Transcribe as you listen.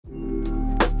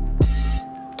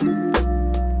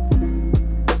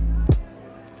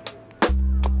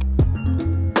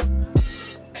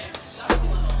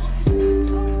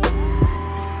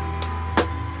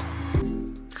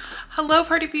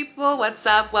party people, what's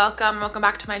up? Welcome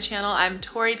back to my channel. I'm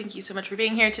Tori. Thank you so much for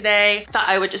being here today. Thought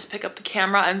I would just pick up the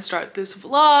camera and start this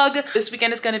vlog. This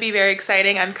weekend is going to be very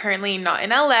exciting. I'm currently not in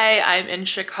LA, I'm in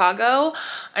Chicago.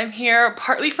 I'm here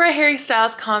partly for a Harry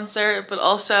Styles concert, but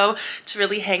also to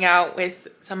really hang out with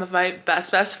some of my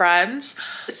best friends.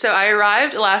 So I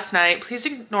arrived last night. Please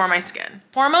ignore my skin.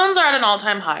 Hormones are at an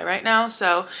all-time high right now,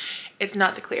 so it's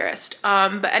not the clearest.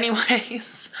 But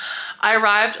anyways, I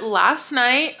arrived last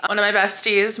night. One of my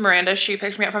besties, Miranda, she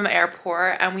picked me up from the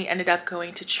airport and we ended up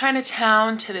going to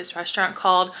Chinatown to this restaurant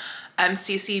called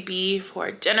CCB for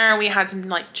dinner. We had some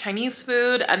like Chinese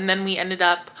food and then we ended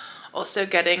up also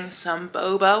getting some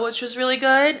boba, which was really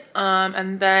good.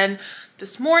 And then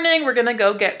this morning we're gonna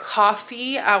go get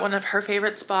coffee at one of her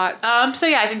favorite spots. So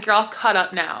yeah, I think you're all caught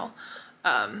up now.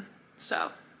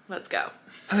 So let's go.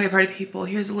 Okay, party people,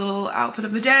 here's a little outfit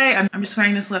of the day. I'm just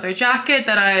wearing this leather jacket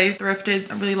that I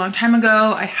thrifted a really long time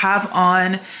ago. I have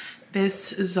on this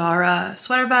Zara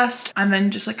sweater vest and then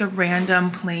just like a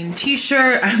random plain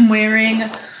t-shirt. I'm wearing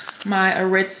my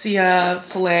Aritzia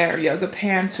flare yoga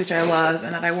pants, which I love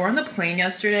and that I wore on the plane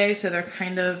yesterday, so they're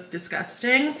kind of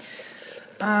disgusting.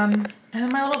 And then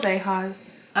my little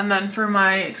Behas. And then for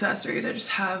my accessories, I just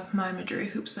have my Majuri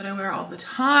hoops that I wear all the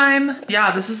time.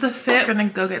 Yeah, this is the fit. We're gonna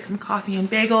go get some coffee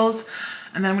and bagels,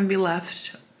 and then I'm gonna be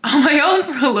left on my own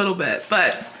for a little bit,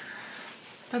 but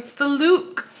that's the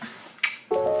look.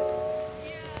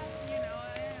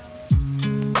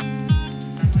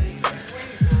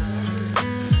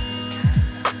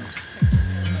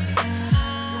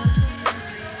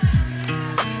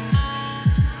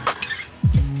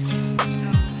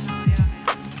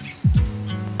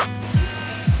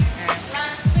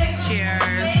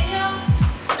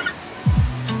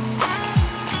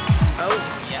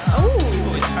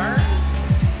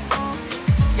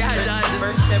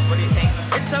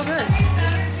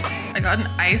 I got an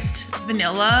iced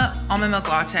vanilla almond milk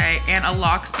latte and a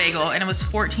lox bagel and it was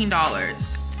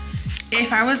 $14.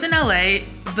 If I was in LA,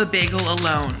 the bagel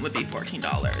alone would be $14.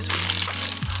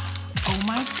 Oh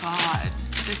my God,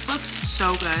 this looks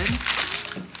so good.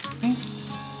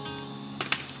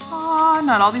 Oh,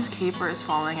 not all these capers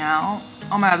falling out.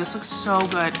 Oh my God, this looks so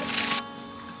good.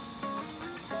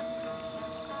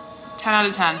 10 out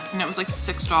of 10, and it was like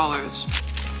 $6.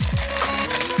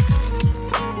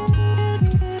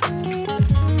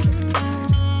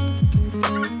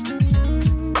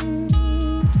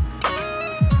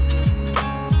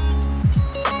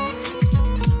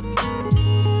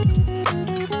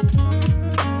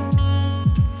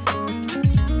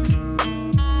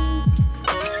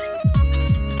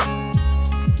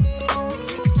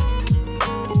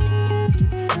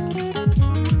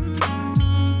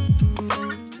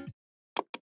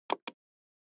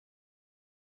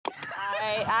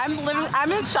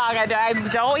 I'm in shock. I don't even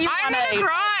want to. I'm gonna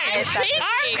cry.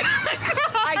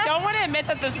 I don't want to admit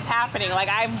that this is happening. Like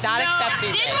I'm not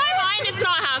accepting this. In my mind, it's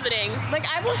not happening. Like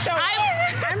I will show.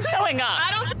 I'm showing up.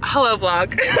 Hello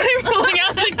vlog. I'm pulling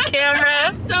out the camera.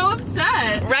 I'm so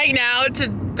upset right now to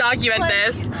document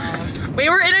this. We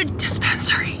were in a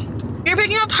dispensary. We were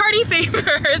picking up party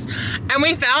favors and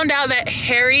we found out that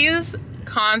Harry's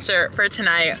concert for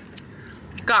tonight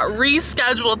got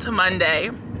rescheduled to Monday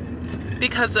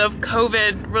because of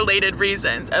COVID related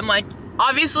reasons. And like,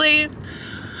 obviously,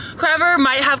 whoever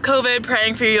might have COVID,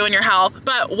 praying for you and your health,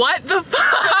 but what the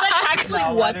fuck? Like, actually,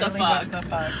 what the fuck?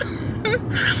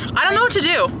 I don't know what to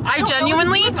do. I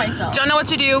genuinely don't know what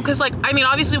to do because like, I mean,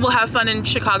 obviously we'll have fun in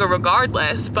Chicago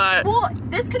regardless, but. Well,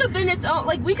 this could have been its own,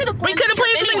 like we could have played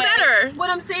something anyway. better.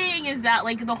 What I'm saying is that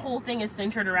like the whole thing is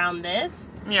centered around this.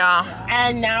 Yeah.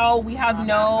 And now we have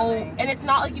and it's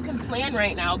not like you can plan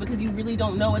right now because you really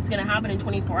don't know what's gonna happen in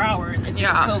 24 hours if it's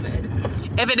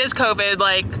COVID. If it is COVID,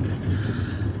 like,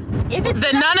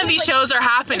 then none of these shows are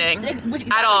happening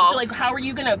at all. So like, how are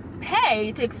you gonna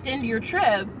pay to extend your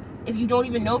trip if you don't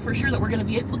even know for sure that we're gonna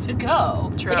be able to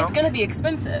go? True. Like, it's gonna be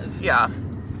expensive. Yeah.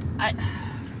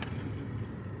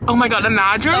 Oh my God,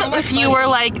 imagine if you were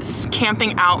like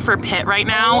camping out for Pitt right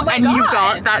now and you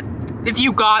got that. If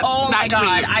you got that tweet. Oh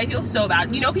my God, I feel so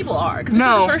bad. You know people are, because it's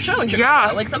his first show in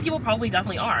Chicago. Yeah. Like some people probably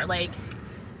definitely are. Like,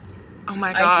 oh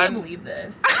my God. I can't believe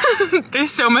this. There's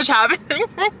so much happening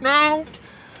right now.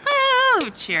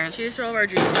 Oh, cheers. Cheers to all of our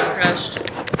dreams being crushed.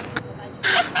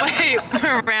 Wait,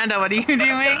 Miranda, what are you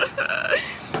doing?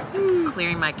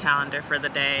 Clearing my calendar for the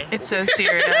day. It's so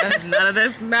serious. None of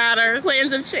this matters.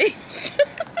 Plans have changed.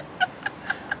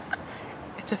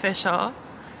 It's official.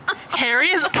 Harry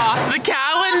is off the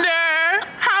calendar.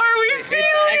 How are we feeling?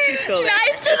 It's actually still there.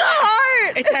 Knife to the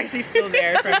heart. It's actually still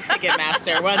there from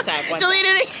Ticketmaster. One time. Delete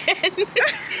it again.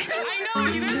 I know,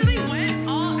 you guys really went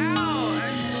all out.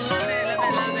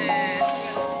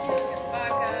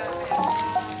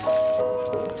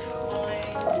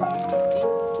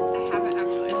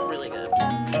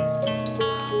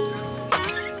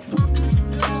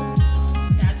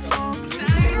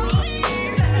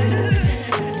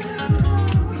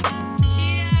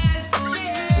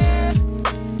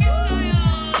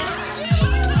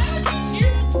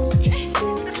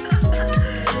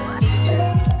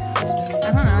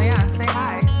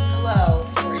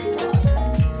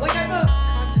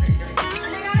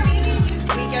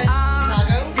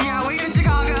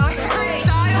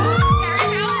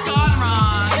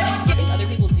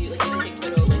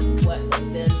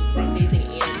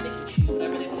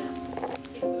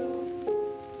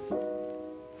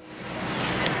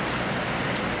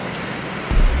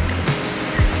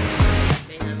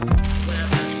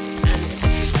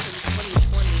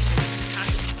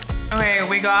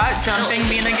 got jumping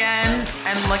bean again,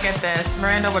 and look at this.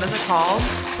 Miranda, what is it called?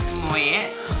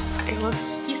 Moet. It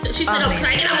looks She said, oh, can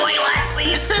I get a moilette,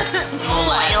 please?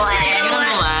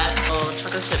 Moilette. Oh,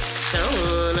 chocolate chip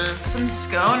scone. some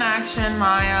scone action,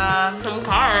 Maya. Some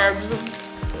carbs.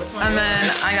 And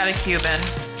then I got a Cuban.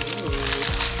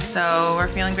 So we're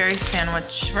feeling very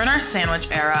sandwich. We're in our sandwich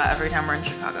era every time we're in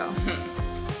Chicago.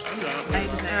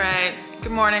 All right,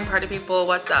 good morning, party people.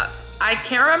 What's up? I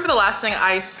can't remember the last thing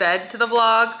I said to the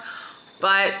vlog,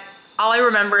 but all I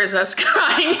remember is us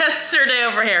crying yesterday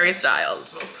over Harry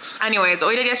Styles. Anyways, what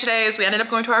we did yesterday is we ended up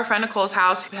going to our friend Nicole's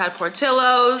house. We had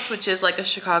Portillo's, which is like a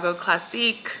Chicago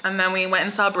classique. And then we went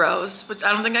and saw Bros, which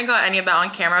I don't think I got any of that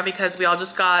on camera because we all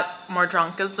just got more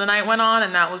drunk as the night went on,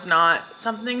 and that was not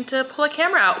something to pull a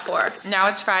camera out for. Now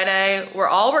it's Friday. We're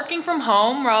all working from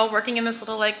home. We're all working in this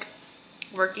little like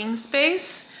working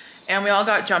space, and we all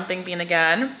got jumping bean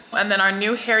again. And then our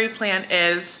new Harry plan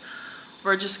is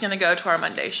we're just gonna go to our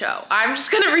Monday show. I'm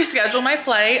just gonna reschedule my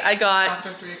flight. I got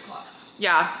After 3 o'clock.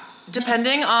 Yeah,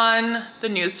 depending on the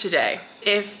news today.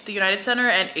 If the United Center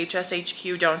and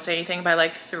HSHQ don't say anything by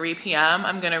like 3 p.m.,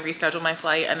 I'm gonna reschedule my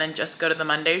flight and then just go to the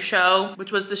Monday show,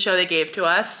 which was the show they gave to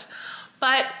us.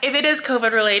 But if it is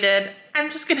COVID related,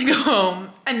 I'm just gonna go home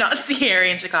and not see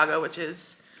Harry in Chicago, which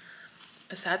is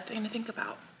a sad thing to think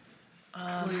about.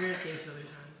 Well, you're gonna see him 2 other times,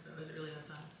 so is it really that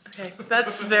time? Okay,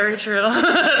 that's very true.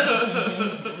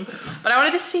 But I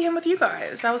wanted to see him with you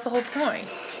guys. That was the whole point.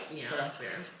 Yeah, that's fair.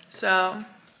 So,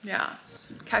 yeah.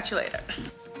 Catch you later.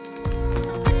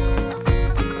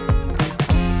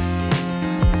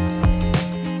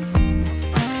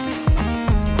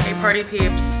 Hey, party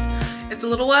peeps. It's a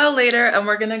little while later and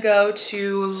we're gonna go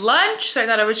to lunch. So I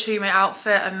thought I would show you my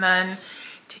outfit and then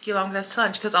take you along with us to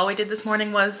lunch, because all we did this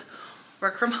morning was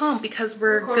work from home because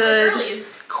we're good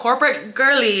Girlies. corporate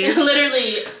girlies.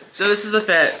 Literally. So this is the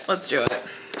fit. Let's do it.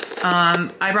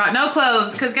 I brought no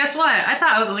clothes because guess what? I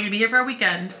thought I was only gonna be here for a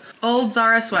weekend. Old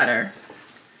Zara sweater,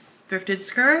 thrifted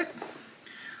skirt,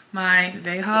 my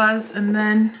Vejas, and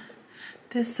then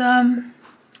this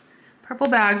purple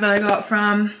bag that I got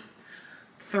from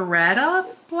ThredUp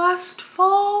last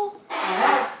fall.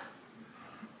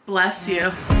 Bless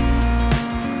you.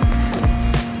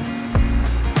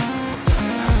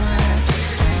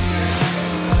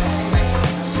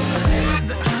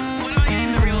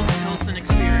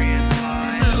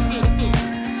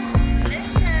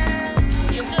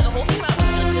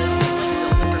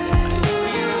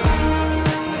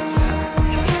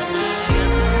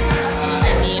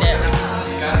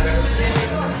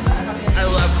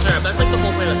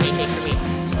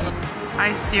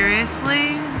 I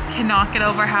seriously cannot get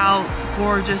over how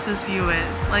gorgeous this view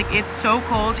is. Like, it's so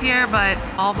cold here, but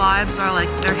all vibes are like,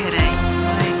 they're hitting.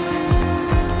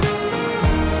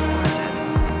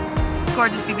 Like,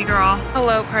 gorgeous BB girl.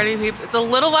 Hello, party peeps. It's a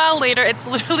little while later. It's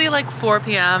literally like 4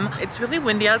 p.m. It's really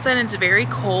windy outside and it's very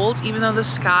cold, even though the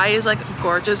sky is like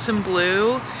gorgeous and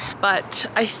blue. But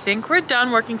I think we're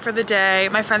done working for the day.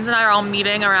 My friends and I are all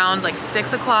meeting around like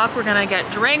 6 o'clock. We're gonna get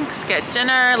drinks, get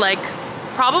dinner, like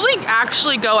probably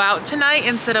actually go out tonight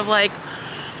instead of like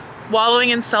wallowing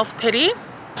in self-pity.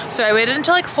 So I waited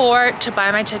until like 4 to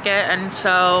buy my ticket, and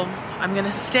so I'm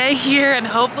gonna stay here and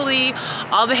hopefully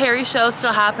all the Harry shows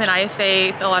still happen. I have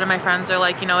faith. A lot of my friends are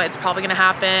like, you know, it's probably gonna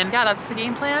happen. Yeah, that's the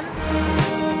game plan.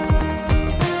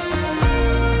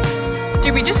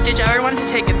 Did we just ditch everyone to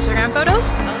take Instagram photos?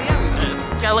 Oh yeah, we did.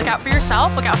 You gotta look out for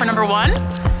yourself. Look out for number 1.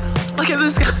 Look at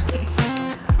this guy.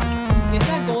 Get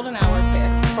that golden hour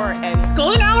pick for any.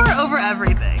 Golden hour over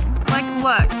everything. Like,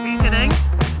 look, are you kidding?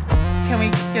 Can we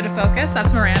get a focus?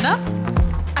 That's Miranda.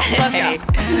 Let's go.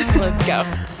 Let's go.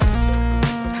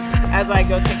 As I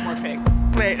go take more pics.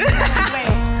 Wait.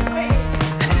 Wait.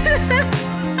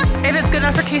 If it's good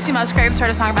enough for Casey Musgraves to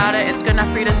write a song about it, it's good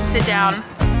enough for you to sit down,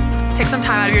 take some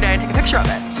time out of your day and take a picture of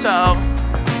it. So,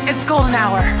 it's golden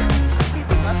hour.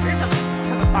 Casey Musgraves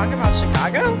has a song about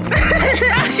Chicago?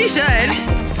 She should.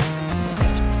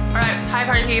 All right, hi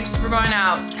party peeps, we're going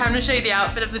out. Time to show you the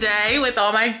outfit of the day with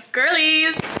all my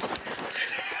girlies.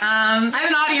 I have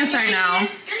an audience right now.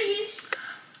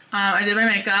 I did my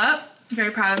makeup.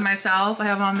 Very proud of myself. I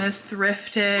have on this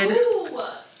thrifted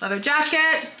leather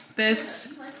jacket,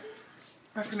 this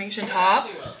Reformation top,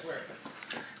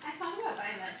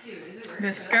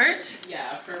 this skirt,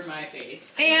 Yeah, for my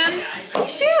face. and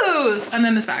shoes, and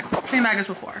then this bag. Same bag as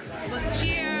before.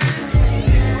 Cheers.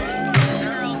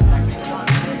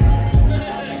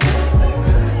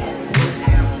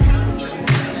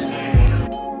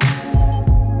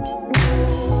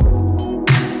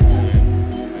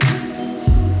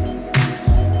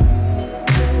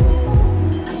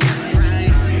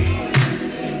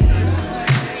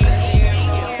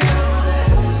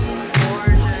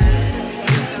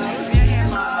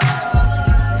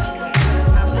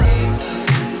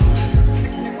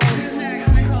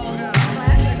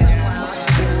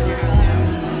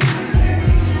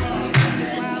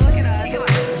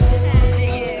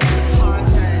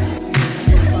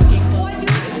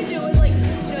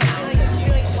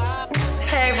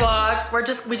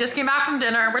 we just came back from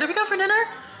dinner. Where did we go for dinner?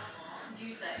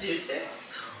 Do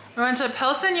six. We went to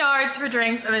Pilsen Yards for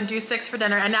drinks and then Do Six for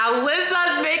dinner. And now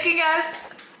Lissa's making us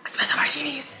espresso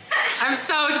martinis. I'm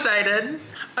so excited.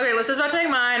 Okay, Lissa's about to make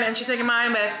mine and she's making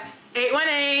mine with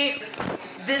 818.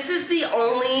 This is the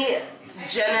only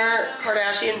Jenner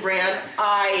Kardashian brand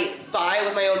I buy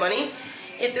with my own money.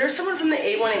 If there's someone from the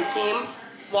 818 team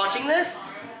watching this,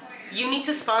 you need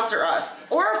to sponsor us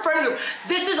or our friend group.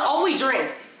 This is all we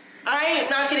drink. I am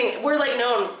not kidding. We're like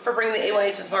known for bringing the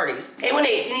 818 to the parties.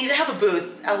 818, you need to have a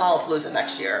booth at Lollapalooza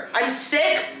next year. I'm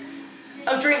sick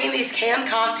of drinking these canned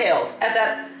cocktails at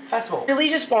that festival. Really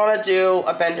just want to do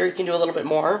a bender. You can do a little bit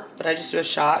more, but I just do a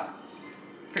shot.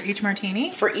 For each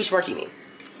martini? For each martini.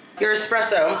 Your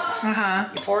espresso,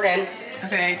 you pour it in.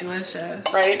 Okay, delicious.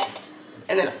 Right?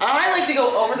 And then I like to go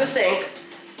over the sink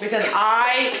because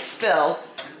I spill.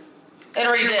 It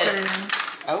already did.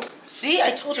 Oh, see? I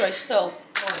told you I spill.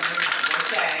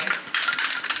 Okay.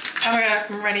 Oh my god,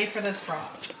 I'm ready for this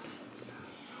froth.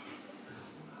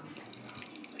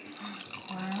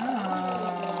 Wow.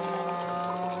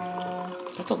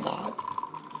 That's a lot.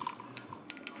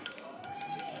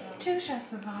 2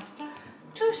 shots of vodka,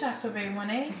 2 shots of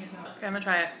 818. Okay, I'm gonna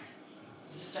try it.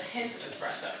 Just a hint of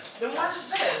espresso. Then what is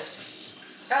this?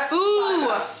 That's Ooh,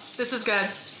 this is good.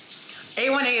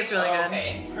 818 is really good.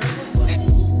 Okay.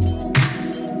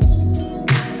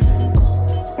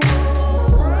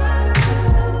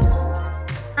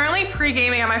 Currently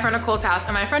pre-gaming at my friend Nicole's house,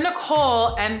 and my friend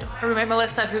Nicole and her roommate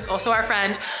Melissa, who's also our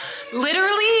friend,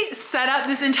 literally set up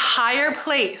this entire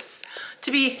place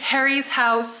to be Harry's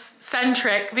house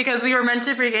centric because we were meant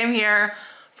to pre-game here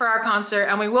for our concert,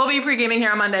 and we will be pre-gaming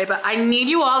here on Monday, but I need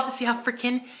you all to see how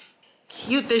freaking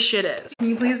cute this shit is. Can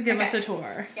you please give us a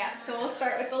tour? Yeah, so we'll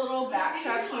start with the little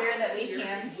backdrop here that we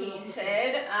hand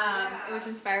painted. It was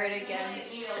inspired against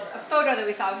a photo that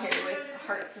we saw of Harry with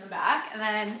hearts in the back, and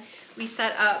then we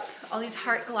set up all these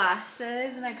heart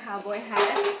glasses and a cowboy hat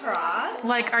as a prop.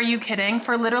 Like, are you kidding?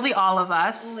 For literally all of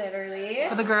us. Literally.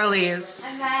 For the girlies.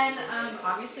 And then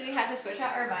obviously we had to switch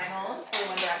out our vinyls for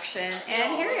One Direction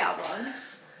and Harry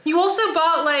albums. You also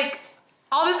bought like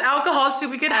all this alcohol so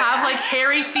we could have like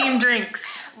Harry themed drinks.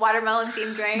 Watermelon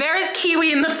themed drink. There is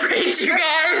kiwi in the fridge, you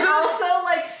guys. Also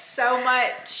like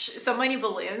so many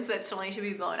balloons that still need to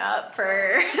be blown up for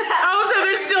Oh, so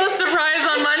there's still a surprise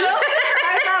on Monday.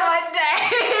 Surprise on Monday.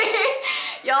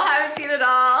 Y'all haven't seen it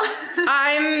all.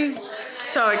 I'm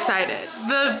so excited.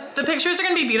 The pictures are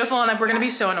gonna be beautiful and we're gonna be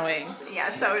so annoying. Yeah,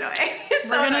 so annoying.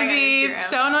 We're gonna be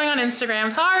so annoying on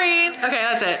Instagram. Sorry. Okay,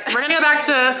 that's it. We're gonna go back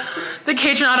to the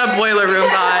Catronata boiler room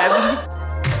vibe.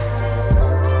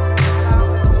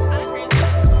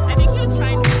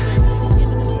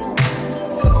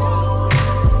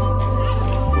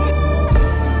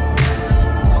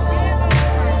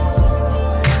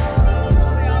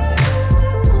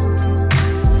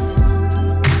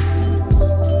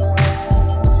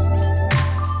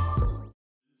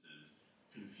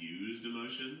 Confused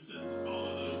emotions and all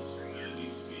of those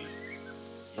need to be.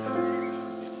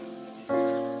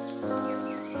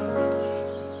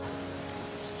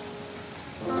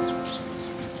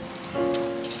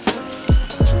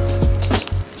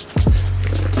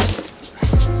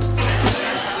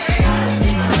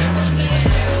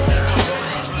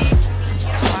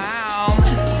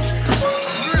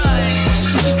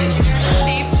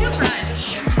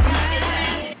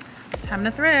 Time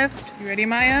to thrift. You ready,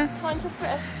 Maya? Time to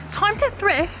thrift. Time to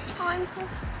thrift. Time to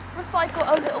recycle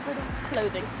a little bit of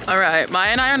clothing. All right,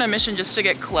 Maya and I are on a mission just to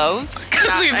get clothes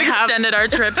because we've extended our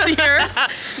trips here.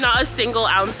 Not a single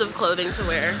ounce of clothing to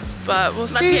wear. But we'll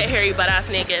Let's see. get Harry butt ass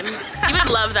naked. He would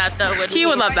love that though, wouldn't he? He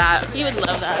would love that. He would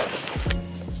love that.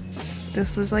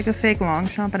 This is like a fake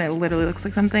Longchamp and it literally looks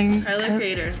like something. Tyler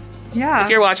Creator. Yeah. If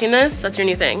you're watching this, that's your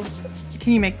new thing.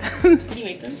 Can you make them? Can you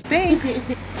make them? Thanks.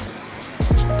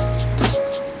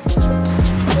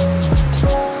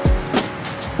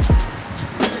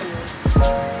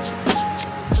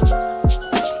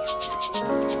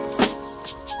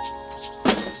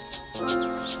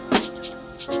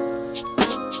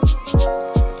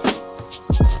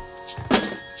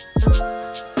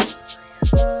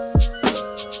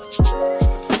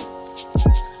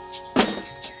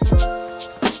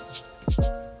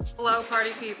 Hello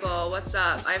party people, what's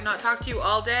up? I have not talked to you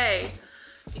all day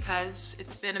because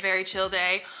it's been a very chill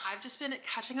day. I've just been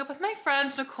catching up with my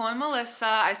friends, Nicole and Melissa.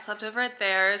 I slept over at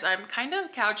theirs. I'm kind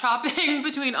of couch hopping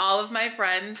between all of my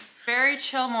friends. Very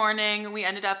chill morning. We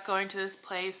ended up going to this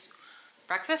place,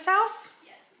 Breakfast House?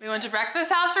 Yeah. We went to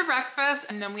Breakfast House for breakfast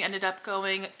and then we ended up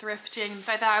going thrifting.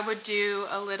 I thought I would do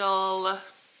a little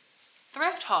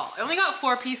thrift haul. I only got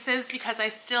 4 pieces because I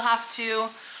still have to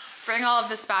bring all of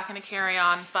this back in a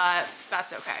carry-on, but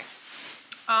that's okay.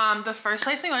 The first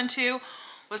place we went to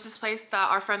was this place that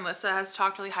our friend Lissa has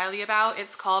talked really highly about.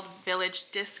 It's called Village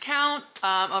Discount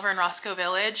over in Roscoe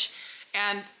Village.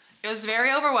 And it was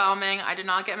very overwhelming. I did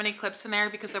not get many clips in there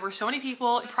because there were so many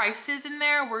people. Prices in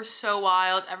there were so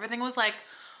wild. Everything was like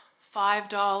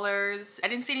 $5. I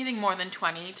didn't see anything more than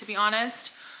 20, to be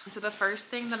honest. And so the first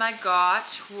thing that I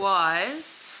got was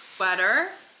sweater.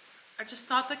 I just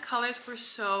thought the colors were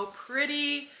so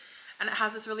pretty. And it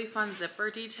has this really fun zipper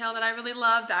detail that I really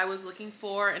loved that I was looking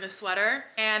for in a sweater.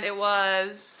 And it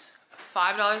was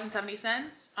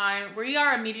 $5.70. We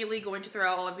are immediately going to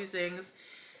throw all of these things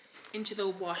into the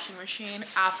washing machine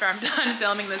after I'm done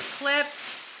filming this clip.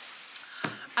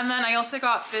 And then I also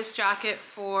got this jacket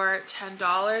for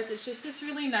 $10. It's just this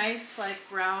really nice like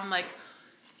brown, like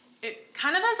it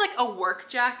kind of has like a work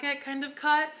jacket kind of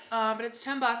cut, but it's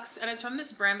 10 bucks and it's from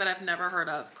this brand that I've never heard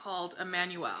of called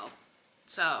Emmanuel.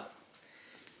 So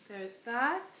there's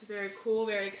that. Very cool,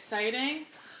 very exciting.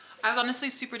 I was honestly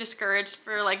super discouraged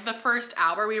for like the first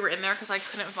hour we were in there because I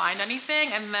couldn't find anything.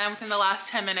 And then within the last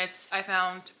 10 minutes, I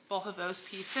found both of those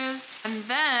pieces. And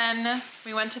then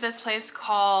we went to this place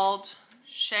called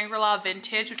Shangri-La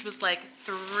Vintage, which was like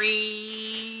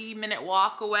 3-minute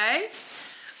walk away.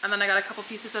 And then I got a couple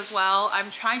pieces as well. I'm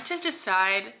trying to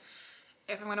decide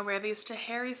if I'm gonna wear these to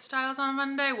Harry Styles on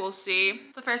Monday. We'll see.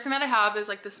 The first thing that I have is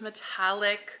like this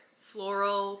metallic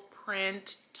floral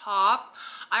print top.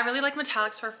 I really like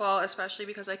metallics for fall, especially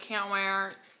because I can't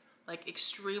wear like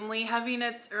extremely heavy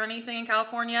knits or anything in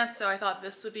California. So I thought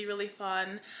this would be really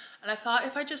fun. And I thought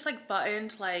if I just like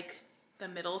buttoned like the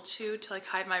middle two to like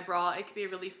hide my bra, it could be a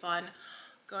really fun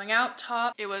going out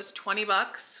top. It was 20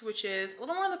 bucks, which is a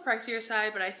little more on the pricier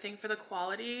side, but I think for the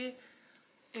quality,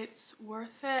 it's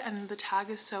worth it. And the tag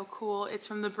is so cool. It's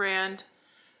from the brand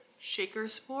Shaker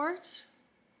Sport.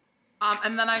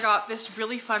 And then I got this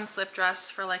really fun slip dress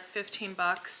for like 15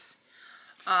 bucks.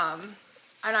 And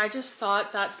I just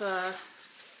thought that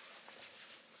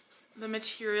the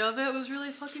material of it was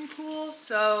really fucking cool.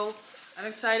 So I'm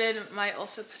excited. Might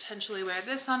also potentially wear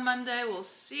this on Monday. We'll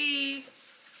see.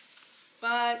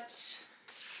 But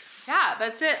yeah,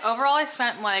 that's it. Overall, I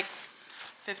spent like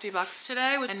 50 bucks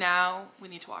today. And now we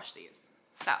need to wash these.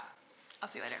 So I'll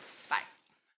see you later. Bye.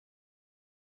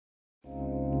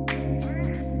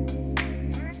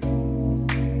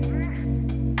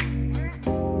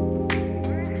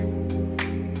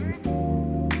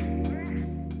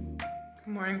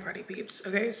 Morning party peeps.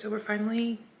 Okay, so we're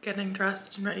finally getting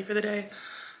dressed and ready for the day.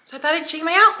 So I thought I'd show you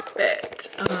my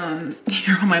outfit.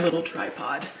 Here on my little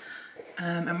tripod.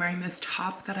 I'm wearing this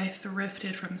top that I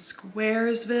thrifted from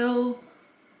Squaresville,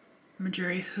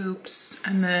 Majuri hoops,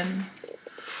 and then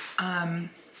a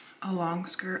long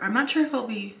skirt. I'm not sure if I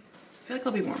feel like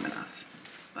I'll be warm enough,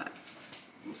 but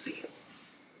we'll see.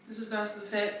 This is the rest of the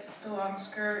fit. The long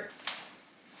skirt,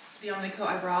 the only coat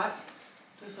I brought,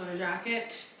 this leather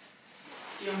jacket,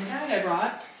 the only bag I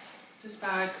brought, this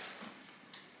bag,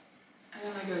 and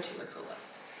then my go-to looks a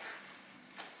list.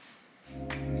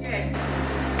 Okay.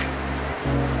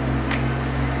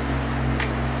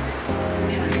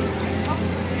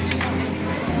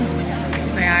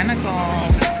 Bye, Nicole.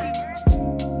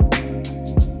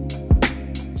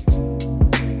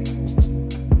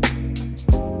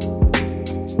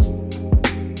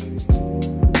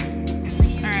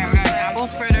 Alright, we got an apple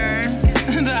fritter,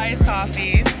 the iced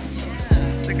coffee.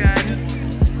 Is it good?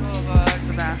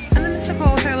 The best. And then Miss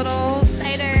Nicole with her little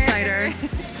cider.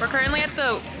 We're currently at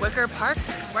the Wicker Park.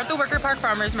 We're at the Wicker Park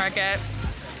Farmers Market.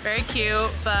 Very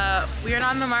cute, but we are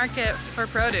not in the market for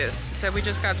produce. So we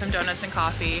just got some donuts and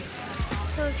coffee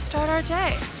to start our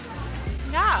day.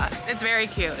 Yeah, it's very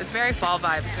cute. It's very fall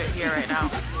vibes right here right now.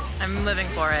 I'm living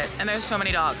for it. And there's so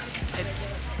many dogs.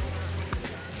 It's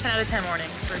 10 out of 10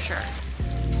 mornings for sure.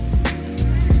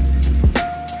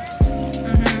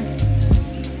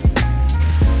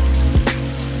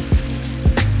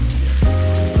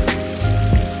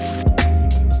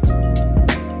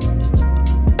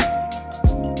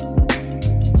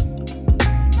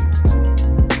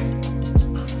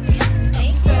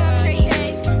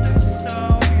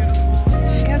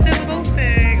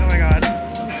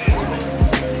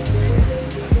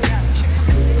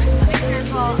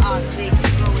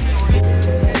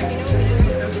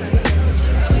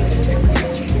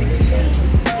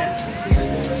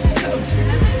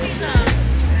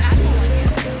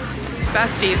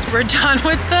 Besties, we're done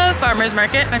with the farmer's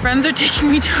market. My friends are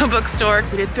taking me to a bookstore.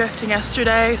 We did thrifting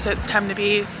yesterday, so it's time to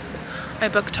be my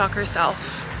book talker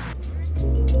self.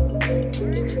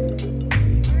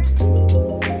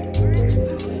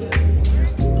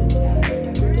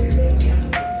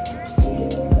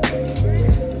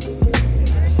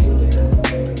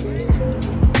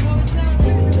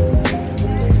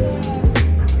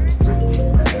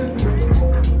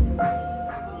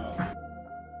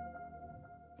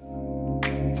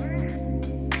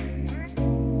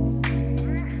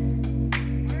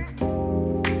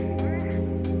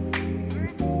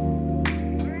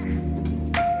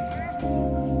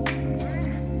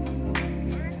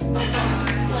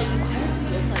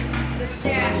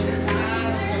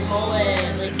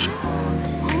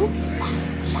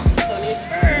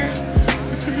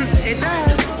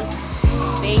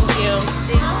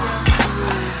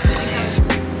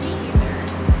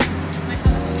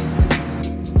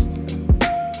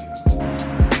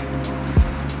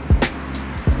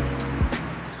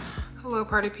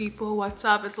 party people, what's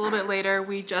up? It's a little bit later.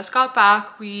 We just got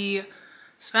back. We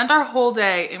spent our whole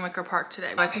day in Wicker Park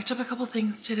today. I picked up a couple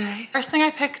things today. First thing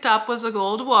I picked up was a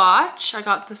gold watch. I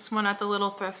got this one at the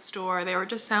little thrift store. They were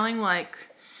just selling like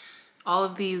all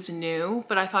of these new,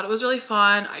 but I thought it was really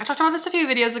fun. I talked about this a few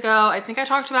videos ago. I think I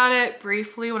talked about it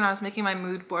briefly when I was making my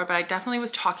mood board, but I definitely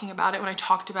was talking about it when I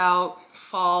talked about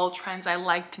fall trends I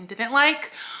liked and didn't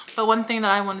like. But one thing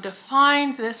that I wanted to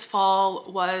find this fall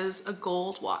was a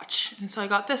gold watch. And so I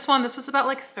got this one. This was about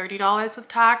like $30 with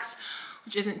tax,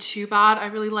 which isn't too bad. I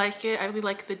really like it. I really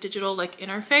like the digital like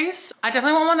interface. I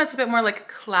definitely want one that's a bit more like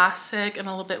classic and a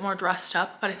little bit more dressed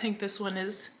up, but I think this one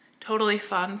is totally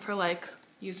fun for like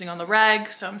using on the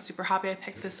reg, so I'm super happy I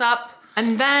picked this up.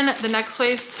 And then the next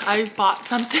place I bought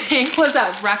something was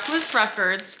at Reckless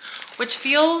Records, which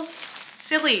feels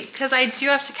silly because I do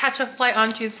have to catch a flight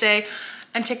on Tuesday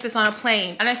and take this on a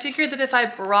plane. And I figured that if I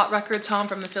brought records home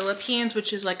from the Philippines,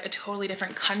 which is like a totally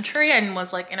different country and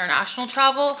was like international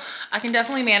travel, I can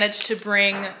definitely manage to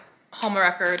bring home a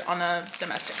record on a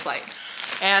domestic flight.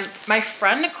 And my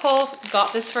friend Nicole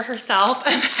got this for herself,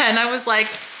 and then I was like,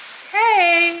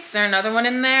 hey, is there another one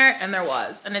in there? And there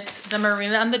was. And it's the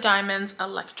Marina and the Diamonds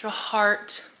Electra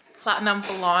Heart Platinum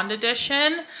Blonde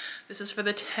Edition. This is for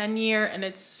the 10-year and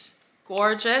it's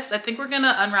gorgeous. I think we're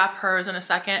gonna unwrap hers in a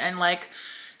second and like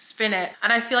spin it.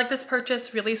 And I feel like this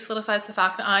purchase really solidifies the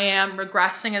fact that I am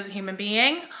regressing as a human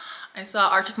being. I saw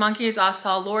Arctic Monkeys, I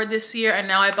saw Lorde this year, and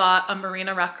now I bought a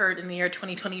Marina record in the year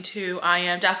 2022. I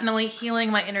am definitely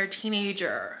healing my inner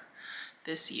teenager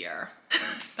this year.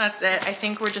 That's it. I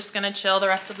think we're just gonna chill the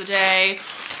rest of the day.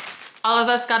 All of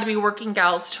us gotta be working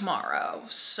gals tomorrow,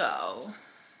 so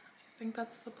I think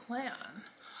that's the plan.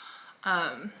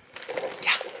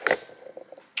 Yeah.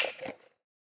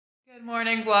 Good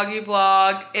morning, vloggy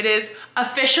vlog. It is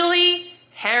officially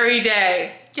Harry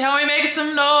Day. Can we make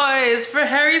some noise for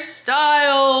Harry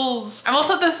Styles? I'm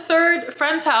also at the third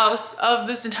friend's house of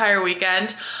this entire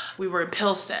weekend. We were in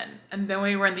Pilsen, and then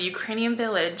we were in the Ukrainian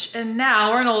village, and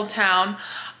now we're in Old Town.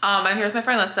 I'm here with my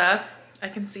friend Lissa. I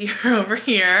can see her over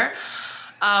here.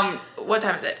 What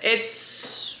time is it?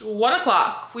 It's 1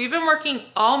 o'clock. We've been working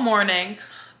all morning,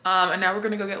 and now we're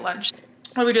gonna go get lunch.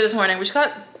 What did we do this morning? We just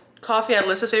got coffee at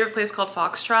Lissa's favorite place called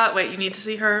Foxtrot. Wait, you need to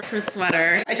see her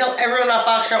sweater. I tell everyone about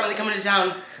Foxtrot when they come into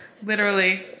town.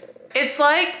 Literally. It's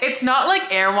like, it's not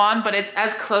like Erewhon, but it's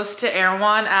as close to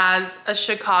Erewhon as a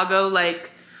Chicago like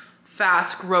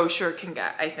fast grocer can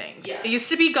get, I think. Yes. It used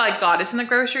to be like Goddess in the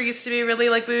Grocer used to be really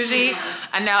like bougie,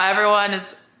 and now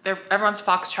everyone's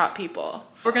Foxtrot people.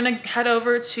 We're gonna head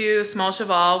over to Small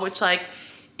Cheval, which like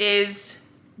is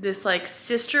this like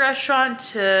sister restaurant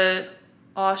to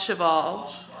Au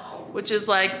Cheval, which is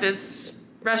like this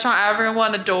restaurant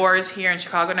everyone adores here in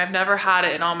Chicago, and I've never had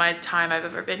it in all my time I've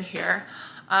ever been here.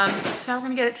 So now we're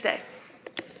gonna get it today.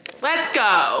 Let's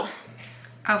go.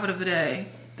 Outfit of the day.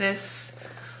 This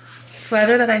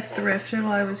sweater that I thrifted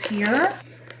while I was here.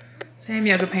 Same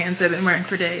yoga pants I've been wearing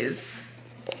for days.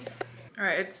 All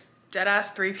right, it's dead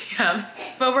ass 3 p.m.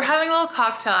 But we're having a little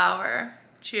cocktail hour.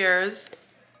 Cheers.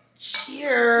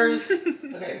 Cheers.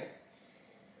 Okay.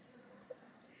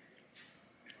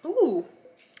 Ooh.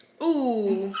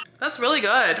 Ooh. That's really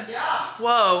good. Yeah.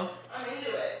 Whoa. I'm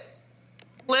into it.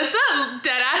 Lissa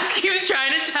deadass keeps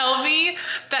trying to tell me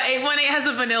that 818 has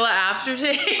a vanilla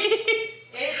aftertaste.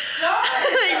 It does.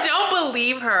 I don't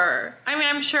believe her. I mean,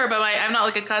 I'm sure, but I'm not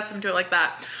like accustomed to it like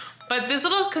that. But this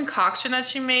little concoction that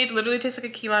she made literally tastes like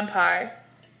a key lime pie.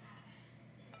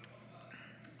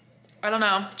 I don't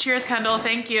know. Cheers, Kendall.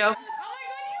 Thank you.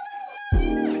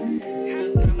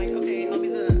 I'm like, okay, I'll be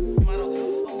the model.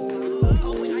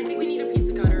 Oh, wait, I think we need a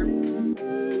pizza cutter.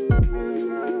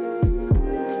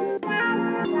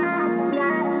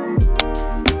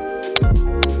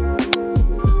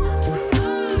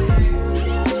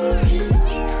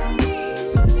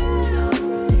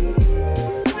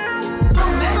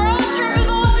 Girls trip is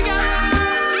all together.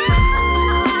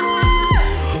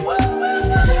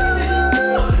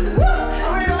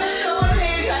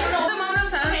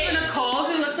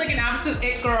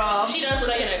 It girl. She does look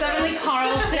like an it Definitely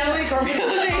Carlson. Definitely Carlson. She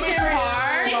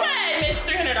said it's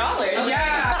 $300.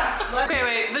 Yeah. Okay,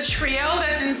 wait. The trio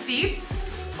that's in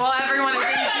seats while everyone is We're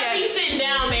in about to be seats. sitting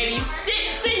down, baby.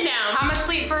 Sit down. I'm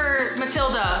asleep for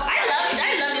Matilda. I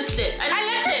love to sit. I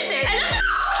love to sit. I love to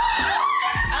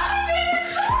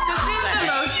This is the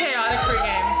most chaotic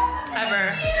pregame ever.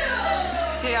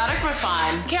 Chaotic but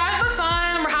fun. Chaotic but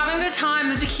fun. We're having a good time.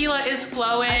 The tequila is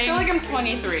flowing. I feel like I'm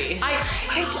 23.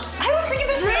 I was thinking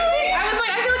the same thing. I was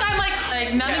like, I feel like I'm like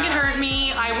nothing can hurt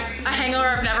me. A hangover,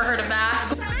 I've never heard of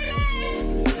that.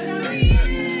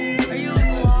 Are you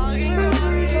vlogging?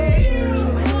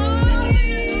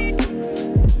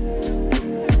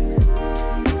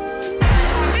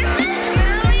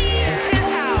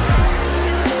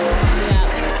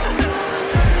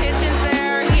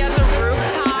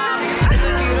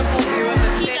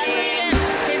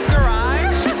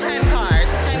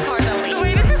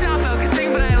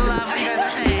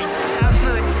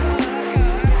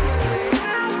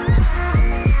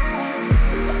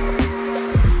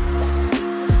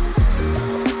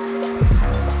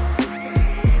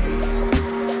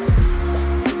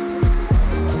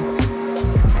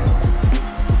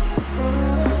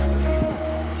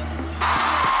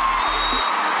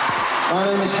 My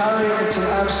name is Harry. It's an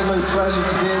absolute pleasure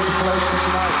to be here to play for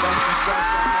tonight. Thank you so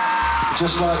much.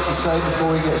 Just like to say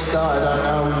before we get started,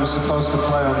 I know we were supposed to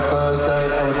play on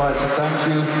Thursday. I would like to thank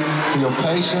you for your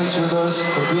patience with us,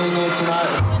 for being here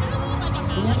tonight.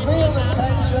 Can you feel the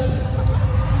tension?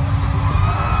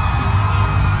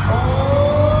 Oh!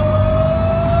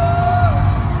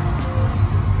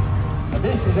 And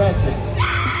this is edgy.